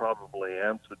you've probably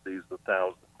answered these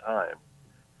 1,000 times.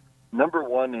 Number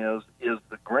one is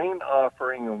the grain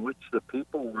offering in which the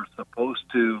people were supposed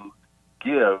to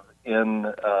give in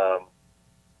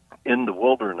the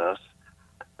wilderness,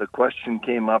 the question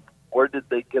came up, where did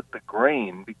they get the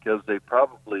grain? Because they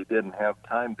probably didn't have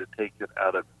time to take it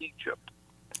out of Egypt.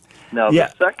 Now,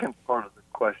 the second part of the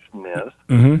question is,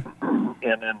 and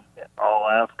then I'll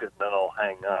ask it and then I'll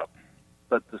hang up.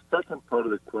 But the second part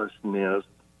of the question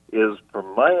is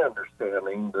from my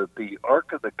understanding that the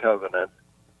Ark of the Covenant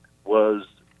was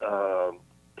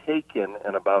taken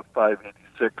in about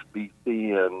 586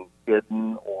 BC and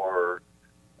hidden or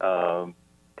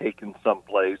taken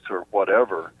someplace or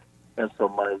whatever. And so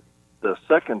the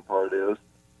second part is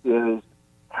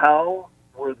how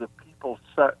were the people,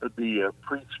 the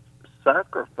priests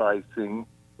sacrificing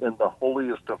in the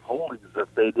holiest of holies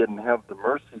if they didn't have the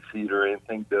mercy seat or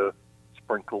anything to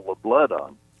sprinkle the blood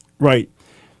on? Right.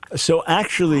 So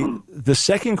actually, the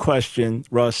second question,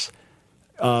 Russ,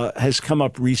 has come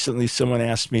up recently. Someone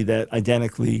asked me that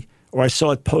identically, or I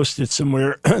saw it posted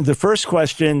somewhere. The first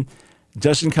question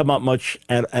doesn't come up much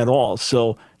at all.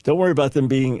 So Don't worry about them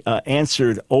being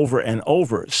answered over and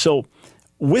over. So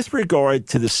with regard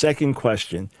to the second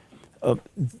question,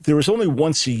 there was only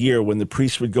once a year when the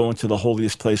priest would go into the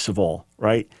holiest place of all,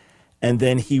 right? And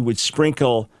then he would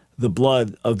sprinkle the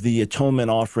blood of the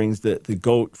atonement offerings, the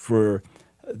goat for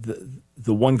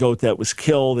the one goat that was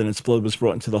killed, and its blood was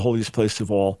brought into the holiest place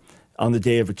of all on the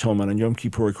Day of Atonement, on Yom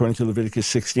Kippur, according to Leviticus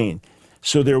 16.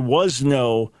 So there was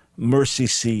no mercy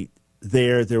seat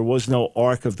there. There was no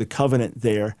Ark of the Covenant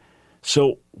there.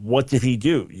 So what did he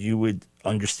do? You would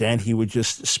understand he would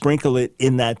just sprinkle it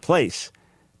in that place.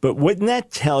 But wouldn't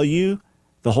that tell you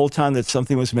the whole time that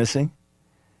something was missing?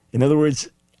 In other words,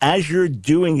 as you're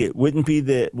doing it,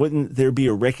 wouldn't there be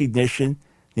a recognition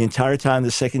the entire time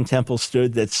the Second Temple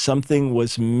stood that something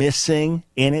was missing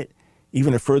in it,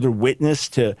 even a further witness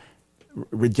to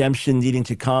redemption needing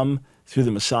to come through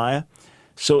the Messiah?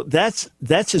 So that's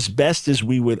as best as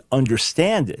we would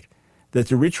understand it, that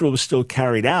the ritual was still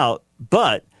carried out,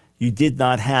 but you did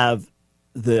not have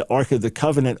the Ark of the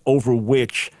Covenant over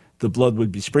which the blood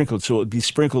would be sprinkled. So it would be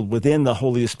sprinkled within the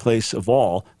holiest place of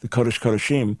all, the Kodesh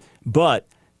Kodeshim, but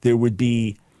there would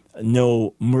be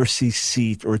no mercy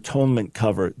seat or atonement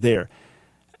cover there.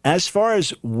 As far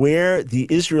as where the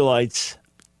Israelites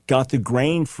got the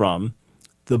grain from,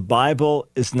 the Bible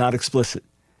is not explicit.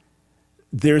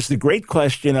 There's the great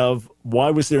question of why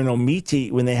was there no meat to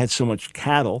eat when they had so much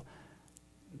cattle?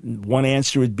 One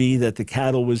answer would be that the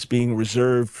cattle was being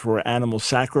reserved for animal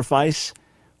sacrifice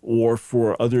or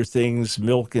for other things,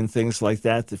 milk and things like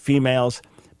that, the females.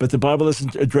 But the Bible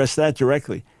doesn't address that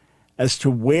directly. As to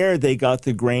where they got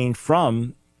the grain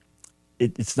from,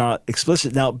 it's not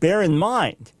explicit. Now, bear in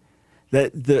mind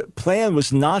that the plan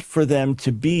was not for them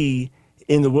to be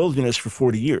in the wilderness for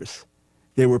 40 years.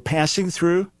 They were passing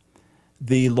through.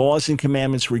 The laws and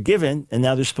commandments were given, and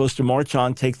now they're supposed to march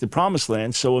on, take the promised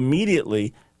land, so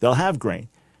immediately they'll have grain.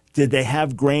 Did they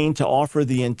have grain to offer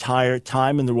the entire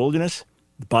time in the wilderness?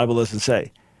 The Bible doesn't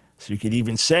say. So you could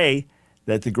even say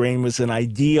that the grain was an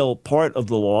ideal part of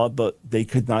the law, but they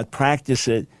could not practice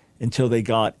it until they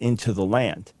got into the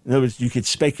land. In other words, you could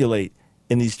speculate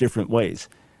in these different ways.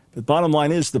 But bottom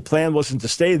line is the plan wasn't to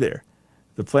stay there.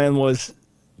 The plan was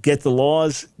get the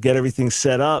laws, get everything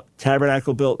set up,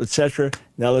 tabernacle built, etc.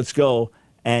 Now let's go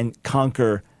and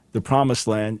conquer the promised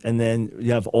land, and then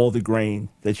you have all the grain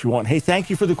that you want. Hey, thank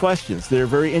you for the questions. They're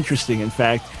very interesting, in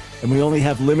fact, and we only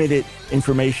have limited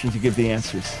information to give the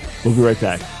answers. We'll be right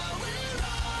back.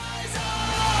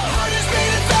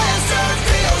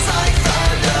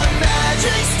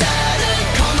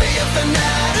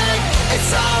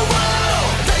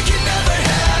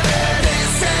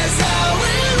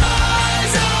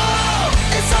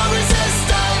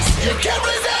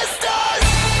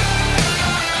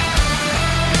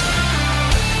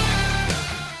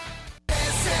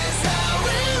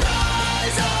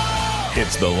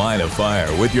 It's The Line of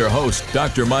Fire with your host,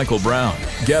 Dr. Michael Brown.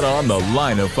 Get on The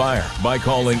Line of Fire by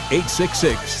calling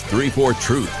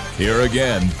 866-34-TRUTH. Here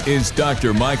again is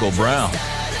Dr. Michael Brown.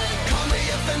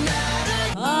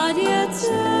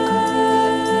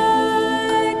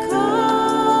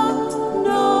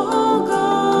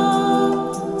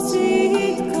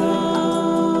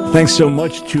 Thanks so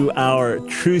much to our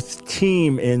Truth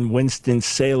team in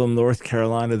Winston-Salem, North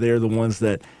Carolina. They're the ones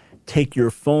that take your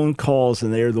phone calls,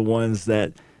 and they're the ones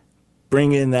that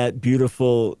bring in that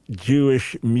beautiful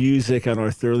Jewish music on our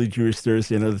Thoroughly Jewish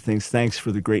Thursday and other things. Thanks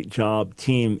for the great job,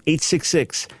 team.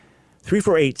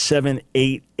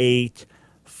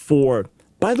 866-348-7884.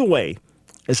 By the way,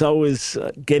 as I was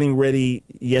getting ready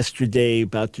yesterday,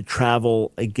 about to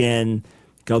travel again,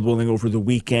 God willing, over the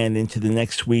weekend into the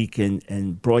next week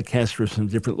and broadcast from some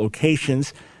different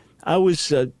locations, I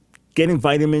was getting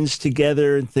vitamins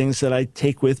together and things that I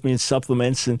take with me and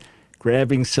supplements, and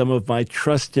grabbing some of my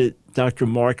trusted Dr.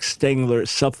 Mark Stengler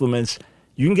supplements.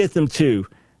 You can get them too.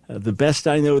 The best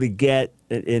I know to get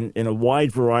in a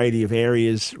wide variety of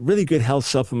areas, really good health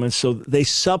supplements. So they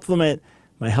supplement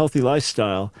my healthy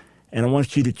lifestyle, and I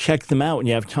want you to check them out when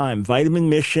you have time.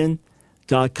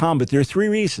 VitaminMission.com. But there are 3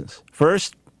 reasons.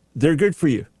 First, they're good for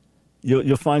you.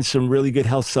 You'll find some really good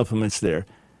health supplements there.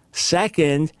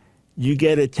 Second, you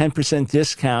get a 10%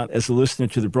 discount as a listener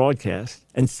to the broadcast.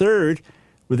 And third,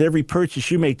 with every purchase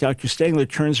you make, Dr. Stengler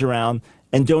turns around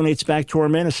and donates back to our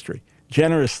ministry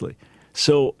generously.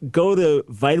 So go to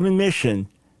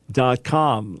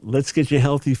VitaminMission.com. Let's get you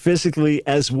healthy physically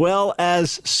as well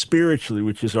as spiritually,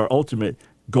 which is our ultimate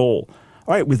goal.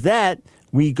 All right, with that,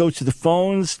 we go to the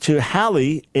phones to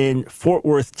Hallie in Fort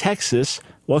Worth, Texas.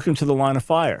 Welcome to The Line of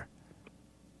Fire.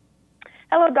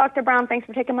 Hello, Dr. Brown. Thanks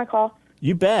for taking my call.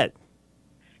 You bet.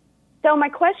 So my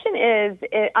question is,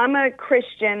 I'm a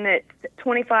Christian that's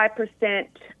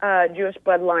 25% Jewish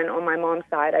bloodline on my mom's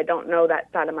side. I don't know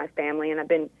that side of my family, and I've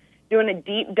been doing a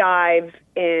deep dive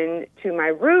into my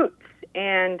roots.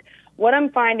 And what I'm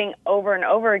finding over and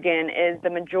over again is the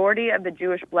majority of the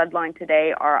Jewish bloodline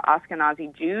today are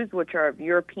Ashkenazi Jews, which are of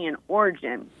European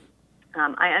origin.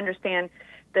 I understand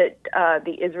that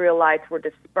the Israelites were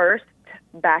dispersed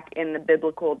back in the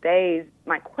biblical days.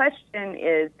 My question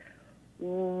is,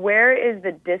 where is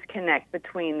the disconnect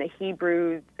between the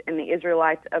Hebrews and the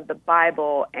Israelites of the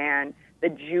Bible and the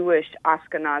Jewish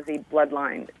Ashkenazi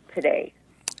bloodline today?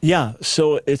 Yeah,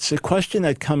 so it's a question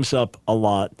that comes up a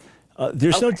lot.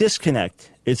 There's no disconnect.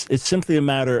 It's simply a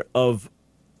matter of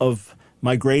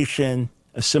migration,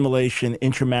 assimilation,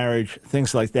 intermarriage,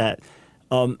 things like that.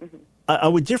 I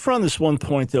would differ on this one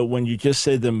point, though, when you just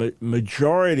say the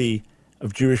majority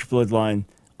of Jewish bloodline,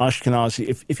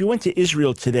 Ashkenazi. If you went to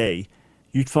Israel today,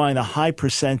 you'd find a high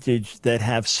percentage that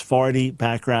have Sephardi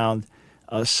background.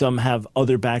 Some have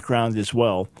other background as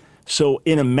well. So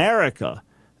in America,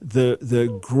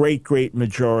 the great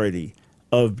majority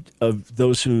of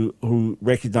those who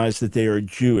recognize that they are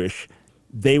Jewish,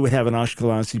 they would have an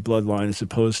Ashkenazi bloodline as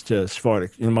opposed to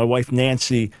Sephardic. You know, my wife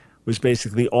Nancy was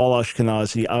basically all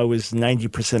Ashkenazi. I was 90%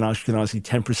 Ashkenazi,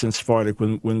 10% Sephardic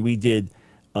when we did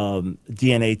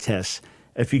DNA tests.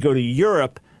 If you go to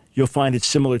Europe, you'll find it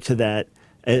similar to that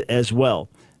as well.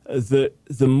 The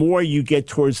more you get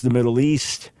towards the Middle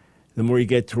East, the more you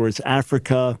get towards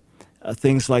Africa,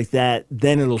 things like that,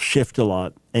 then it'll shift a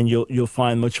lot, and you'll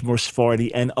find much more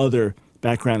Sephardi and other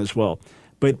background as well.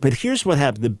 But here's what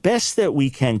happened. The best that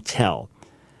we can tell,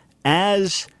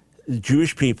 as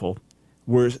Jewish people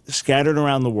were scattered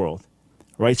around the world,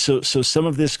 right? So some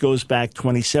of this goes back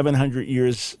 2,700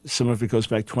 years, some of it goes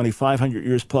back 2,500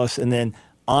 years plus, and then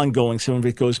ongoing, some of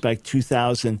it goes back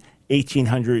 2,000,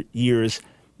 1,800 years.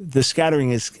 The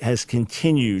scattering has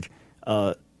continued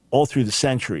all through the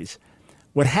centuries.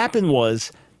 What happened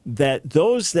was that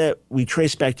those that we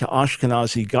trace back to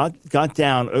Ashkenazi got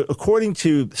down, according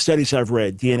to studies I've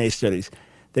read, DNA studies,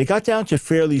 they got down to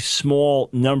fairly small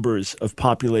numbers of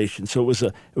population. So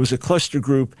it was a cluster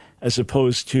group as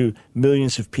opposed to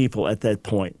millions of people at that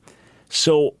point.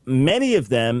 So many of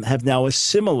them have now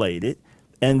assimilated,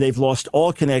 and they've lost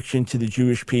all connection to the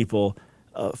Jewish people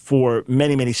for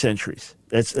many, many centuries.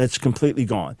 That's completely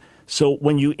gone. So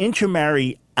when you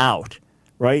intermarry out,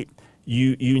 right,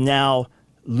 you now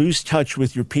lose touch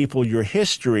with your people, your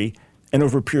history, and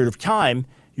over a period of time,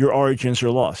 your origins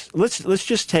are lost. Let's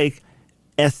just take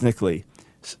ethnically.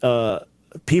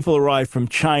 People arrive from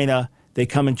China, they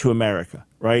come into America,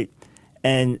 right?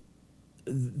 And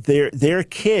their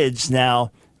kids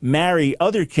now marry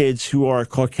other kids who are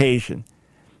Caucasian.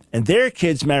 And their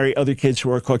kids marry other kids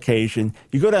who are Caucasian.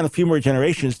 You go down a few more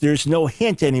generations, there's no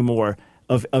hint anymore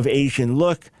of Asian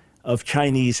look, of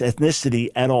Chinese ethnicity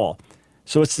at all.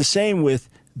 So it's the same with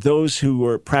those who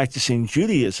are practicing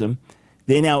Judaism.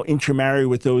 They now intermarry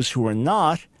with those who are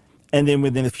not, and then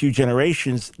within a few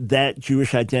generations, that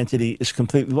Jewish identity is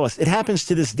completely lost. It happens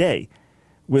to this day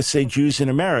with, say, Jews in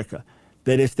America,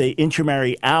 that if they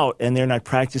intermarry out and they're not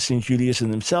practicing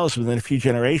Judaism themselves, within a few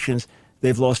generations,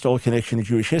 they've lost all connection to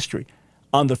Jewish history.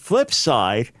 On the flip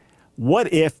side,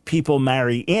 what if people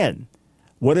marry in?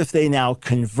 What if they now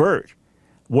convert?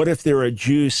 What if there are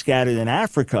Jews scattered in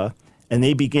Africa and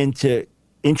they begin to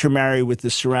intermarry with the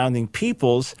surrounding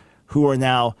peoples who are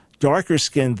now darker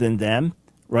skinned than them,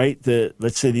 right?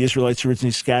 Let's say the Israelites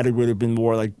originally scattered would have been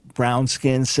more like brown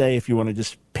skin, say, if you want to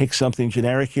just pick something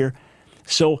generic here.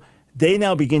 So they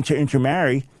now begin to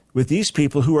intermarry with these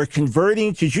people who are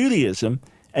converting to Judaism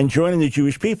and joining the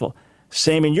Jewish people.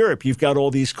 Same in Europe. You've got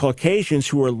all these Caucasians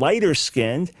who are lighter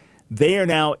skinned. They are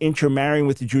now intermarrying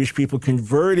with the Jewish people,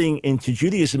 converting into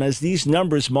Judaism. As these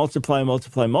numbers multiply,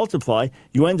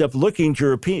 you end up looking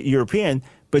European,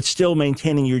 but still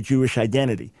maintaining your Jewish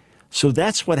identity. So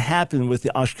that's what happened with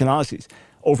the Ashkenazis.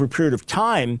 Over a period of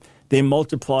time, they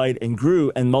multiplied and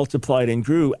grew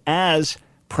as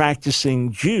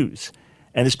practicing Jews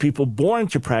and as people born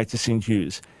to practicing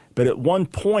Jews. But at one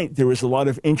point, there was a lot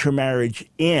of intermarriage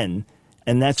in,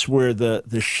 and that's where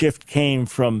the shift came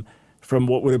from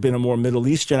what would have been a more Middle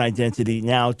Eastern identity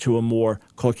now to a more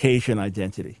Caucasian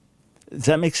identity. Does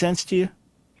that make sense to you?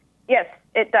 Yes,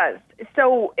 it does.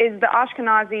 So is the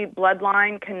Ashkenazi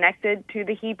bloodline connected to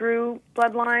the Hebrew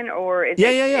bloodline, or is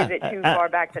it too far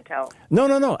back to tell?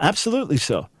 No, absolutely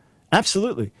so.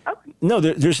 Absolutely. Okay. No,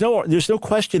 there's no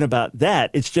question about that.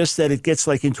 It's just that it gets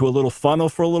like into a little funnel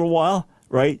for a little while,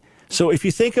 right? So if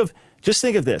you think of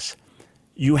this,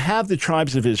 you have the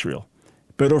tribes of Israel,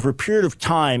 but over a period of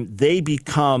time, they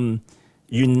become,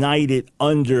 united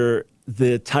under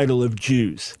the title of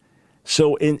Jews.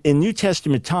 So in New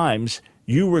Testament times,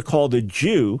 you were called a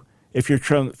Jew if you're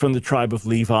from the tribe of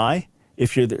Levi,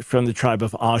 if you're from the tribe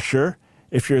of Asher,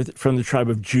 if you're from the tribe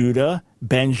of Judah,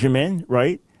 Benjamin,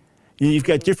 right? You've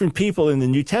got different people in the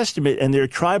New Testament, and their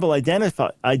tribal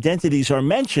identities are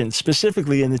mentioned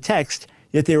specifically in the text,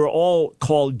 yet they were all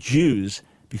called Jews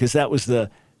because that was the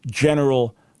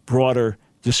general, broader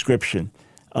description.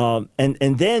 And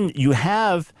then you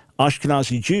have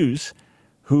Ashkenazi Jews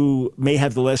who may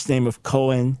have the last name of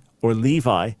Cohen or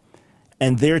Levi,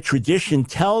 and their tradition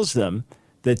tells them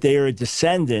that they are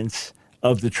descendants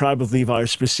of the tribe of Levi, or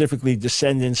specifically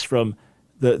descendants from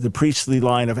the priestly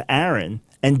line of Aaron.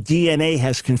 And DNA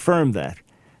has confirmed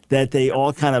that they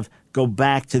all kind of go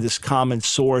back to this common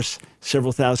source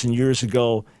several thousand years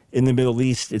ago in the Middle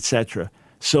East, etc.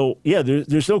 So, yeah,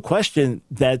 there's no question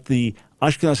that the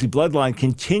Ashkenazi bloodline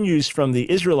continues from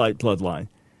the Israelite bloodline,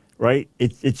 right?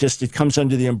 It comes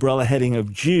under the umbrella heading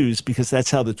of Jews because that's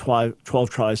how the 12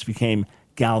 tribes became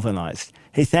galvanized.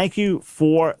 Hey, thank you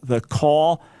for the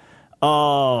call.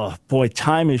 Oh, boy,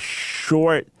 time is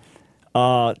short.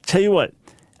 Tell you what,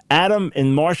 Adam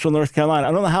in Marshall, North Carolina.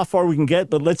 I don't know how far we can get,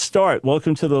 but let's start.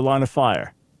 Welcome to the Line of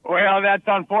Fire. Well, that's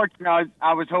unfortunate.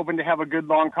 I was hoping to have a good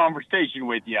long conversation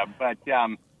with you, but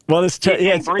well, it's tough.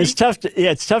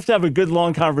 It's tough to have a good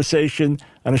long conversation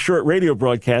on a short radio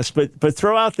broadcast. But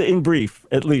throw out the in brief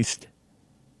at least.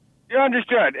 You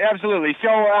understood, absolutely. So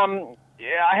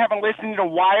I haven't listened in a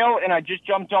while, and I just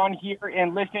jumped on here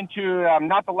and listened to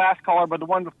not the last caller, but the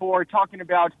one before, talking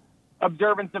about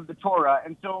observance of the Torah.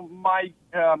 And so my,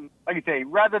 like I say,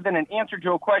 rather than an answer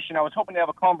to a question, I was hoping to have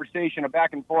a conversation, a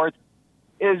back and forth,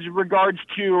 is regards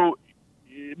to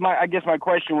I guess my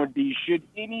question would be, should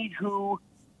any who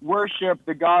worship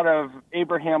the God of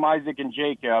Abraham, Isaac, and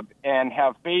Jacob and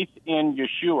have faith in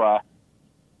Yeshua,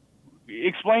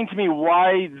 explain to me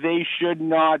why they should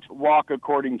not walk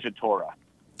according to Torah?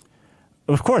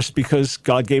 Of course, because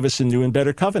God gave us a new and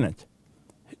better covenant.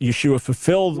 Yeshua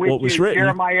fulfilled what was written.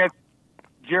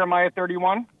 Jeremiah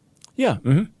 31? Yeah.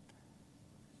 Mm-hmm.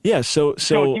 Yeah, so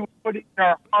he put it in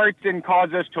our hearts and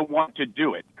cause us to want to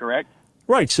do it, correct?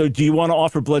 Right. So do you want to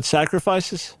offer blood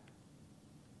sacrifices?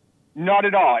 Not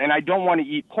at all. And I don't want to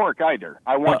eat pork either.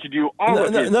 I want to do all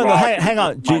of this. No, hang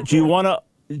on. Do you want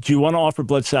to offer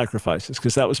blood sacrifices?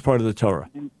 Because that was part of the Torah.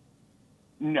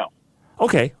 No.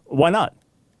 Okay. Why not?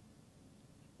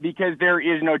 Because there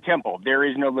is no temple. There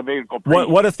is no Levitical priest.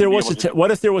 What if there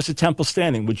was a temple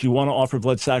standing? Would you want to offer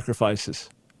blood sacrifices?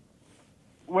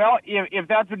 Well, if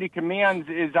that's what he commands,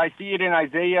 is I see it in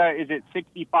Isaiah, is it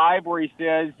 65, where he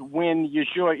says when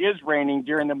Yeshua is reigning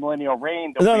during the millennial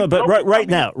reign. No, but right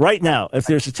now, if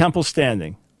there's a temple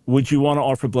standing, would you want to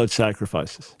offer blood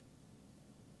sacrifices?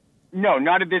 No,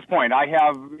 not at this point. I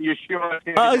have Yeshua.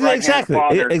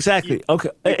 Exactly. Okay,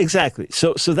 exactly.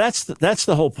 So that's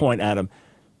the whole point, Adam.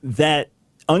 That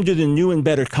under the new and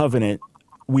better covenant,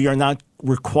 we are not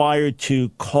required to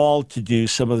call to do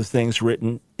some of the things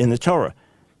written in the Torah.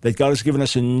 That God has given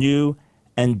us a new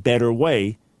and better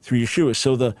way through Yeshua.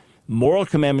 So the moral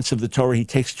commandments of the Torah he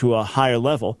takes to a higher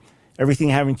level, everything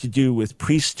having to do with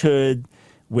priesthood,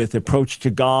 with approach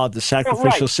to God, the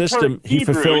sacrificial system, he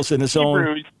fulfills in his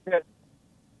own...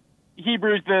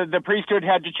 Hebrews, the priesthood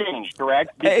had to change,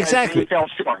 correct? Because exactly. They fell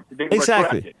short. They were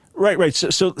exactly. corrected. Right.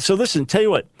 So listen, tell you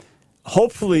what,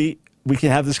 hopefully we can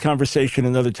have this conversation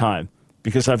another time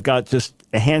because I've got just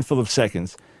a handful of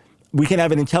seconds. We can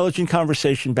have an intelligent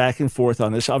conversation back and forth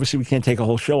on this. Obviously, we can't take a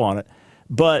whole show on it,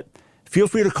 but feel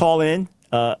free to call in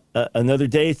another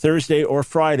day, Thursday or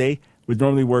Friday would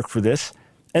normally work for this,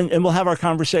 and we'll have our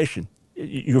conversation.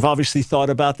 You've obviously thought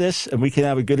about this, and we can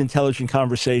have a good, intelligent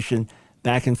conversation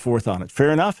back and forth on it.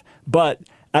 Fair enough? But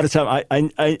out of time,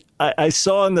 I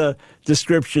saw in the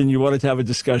description you wanted to have a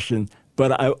discussion,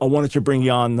 but I wanted to bring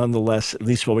you on nonetheless, at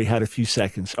least while we had a few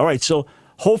seconds. All right, so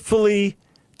hopefully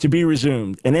to be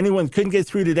resumed. And anyone couldn't get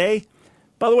through today,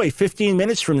 by the way, 15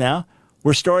 minutes from now,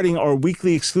 we're starting our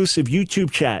weekly exclusive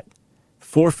YouTube chat,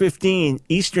 4:15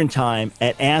 Eastern Time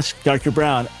at Ask Dr.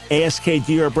 Brown, Ask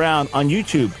Dr. Brown on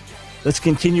YouTube. Let's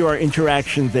continue our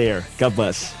interaction there. God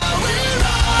bless.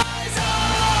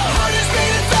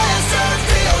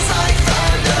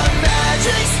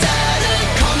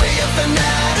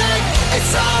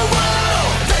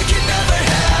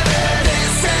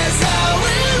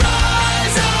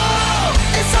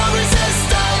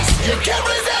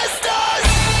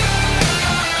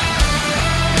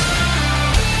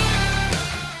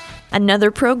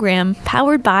 Another program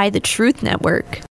powered by the Truth Network.